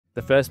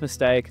The first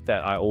mistake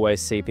that I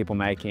always see people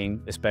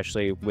making,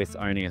 especially with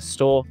owning a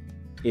store,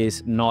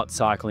 is not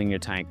cycling your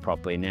tank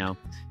properly. Now,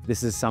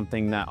 this is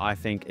something that I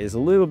think is a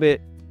little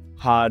bit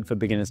hard for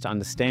beginners to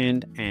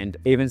understand, and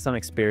even some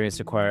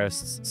experienced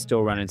aquarists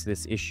still run into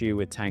this issue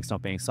with tanks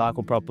not being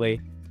cycled properly.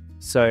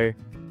 So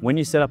when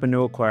you set up a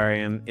new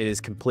aquarium, it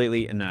is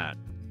completely inert,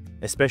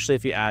 especially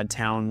if you add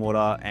town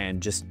water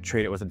and just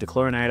treat it with a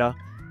dechlorinator.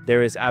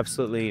 There is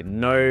absolutely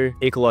no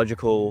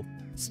ecological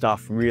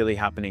stuff really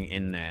happening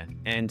in there.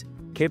 And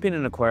keeping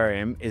an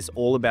aquarium is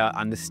all about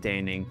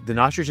understanding the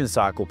nitrogen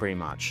cycle pretty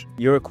much.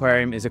 Your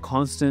aquarium is a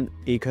constant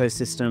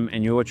ecosystem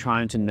and you're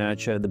trying to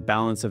nurture the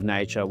balance of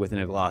nature within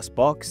a glass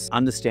box.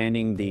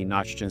 Understanding the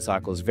nitrogen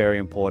cycle is very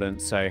important.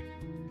 So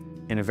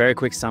in a very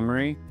quick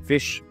summary,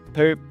 fish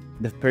poop,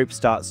 the poop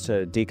starts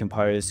to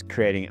decompose,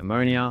 creating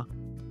ammonia.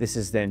 This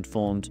is then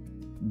formed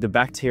the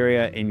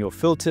bacteria in your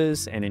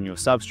filters and in your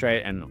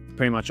substrate and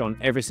pretty much on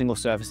every single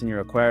surface in your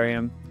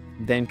aquarium,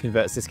 then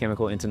converts this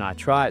chemical into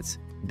nitrites,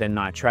 then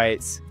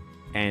nitrates,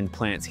 and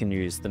plants can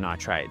use the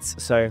nitrates.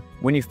 So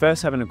when you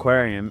first have an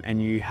aquarium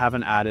and you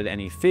haven't added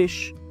any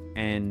fish,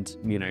 and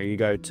you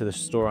go to the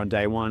store on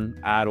day one,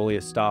 add all your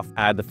stuff,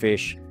 add the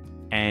fish,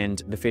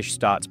 and the fish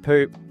starts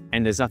poop,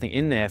 and there's nothing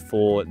in there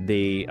for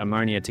the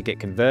ammonia to get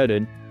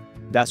converted,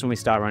 that's when we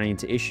start running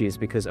into issues,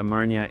 because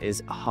ammonia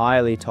is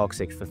highly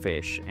toxic for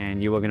fish,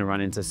 and you are going to run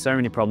into so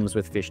many problems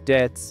with fish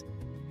deaths,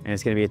 and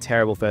it's going to be a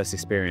terrible first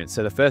experience.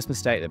 So the first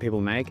mistake that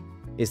people make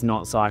is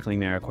not cycling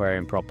their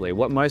aquarium properly.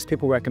 What most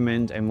people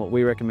recommend, and what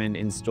we recommend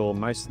in store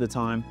most of the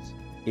time,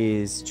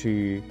 is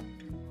to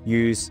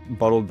use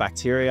bottled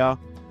bacteria,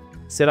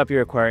 set up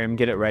your aquarium,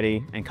 get it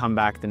ready, and come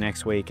back the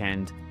next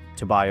weekend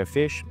to buy your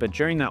fish. But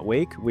during that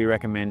week, we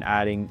recommend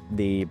adding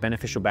the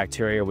beneficial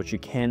bacteria, which you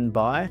can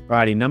buy.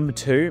 Alrighty, number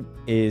 2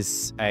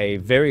 is a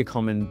very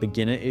common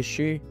beginner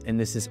issue, and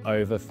this is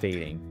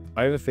overfeeding.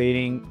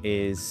 Overfeeding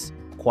is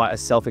quite a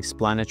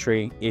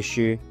self-explanatory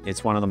issue.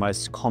 It's one of the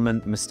most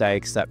common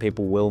mistakes that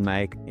people will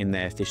make in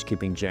their fish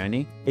keeping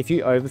journey. If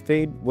you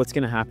overfeed, what's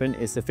going to happen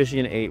is the fish are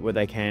going to eat what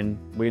they can.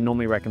 We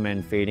normally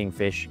recommend feeding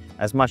fish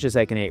as much as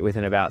they can eat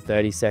within about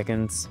 30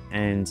 seconds,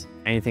 and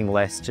anything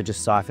less to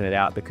just siphon it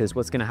out, because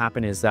what's going to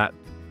happen is that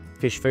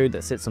fish food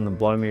that sits on the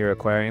bottom of your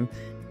aquarium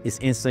is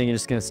instantly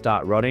just going to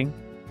start rotting,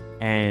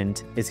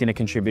 and it's going to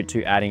contribute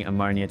to adding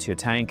ammonia to your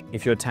tank.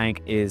 If your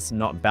tank is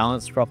not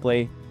balanced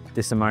properly,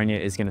 this ammonia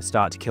is going to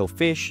start to kill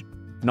fish,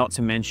 not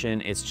to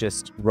mention it's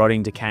just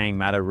rotting, decaying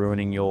matter,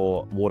 ruining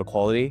your water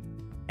quality,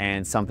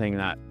 and something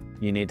that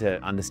you need to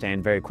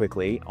understand very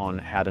quickly on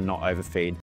how to not overfeed.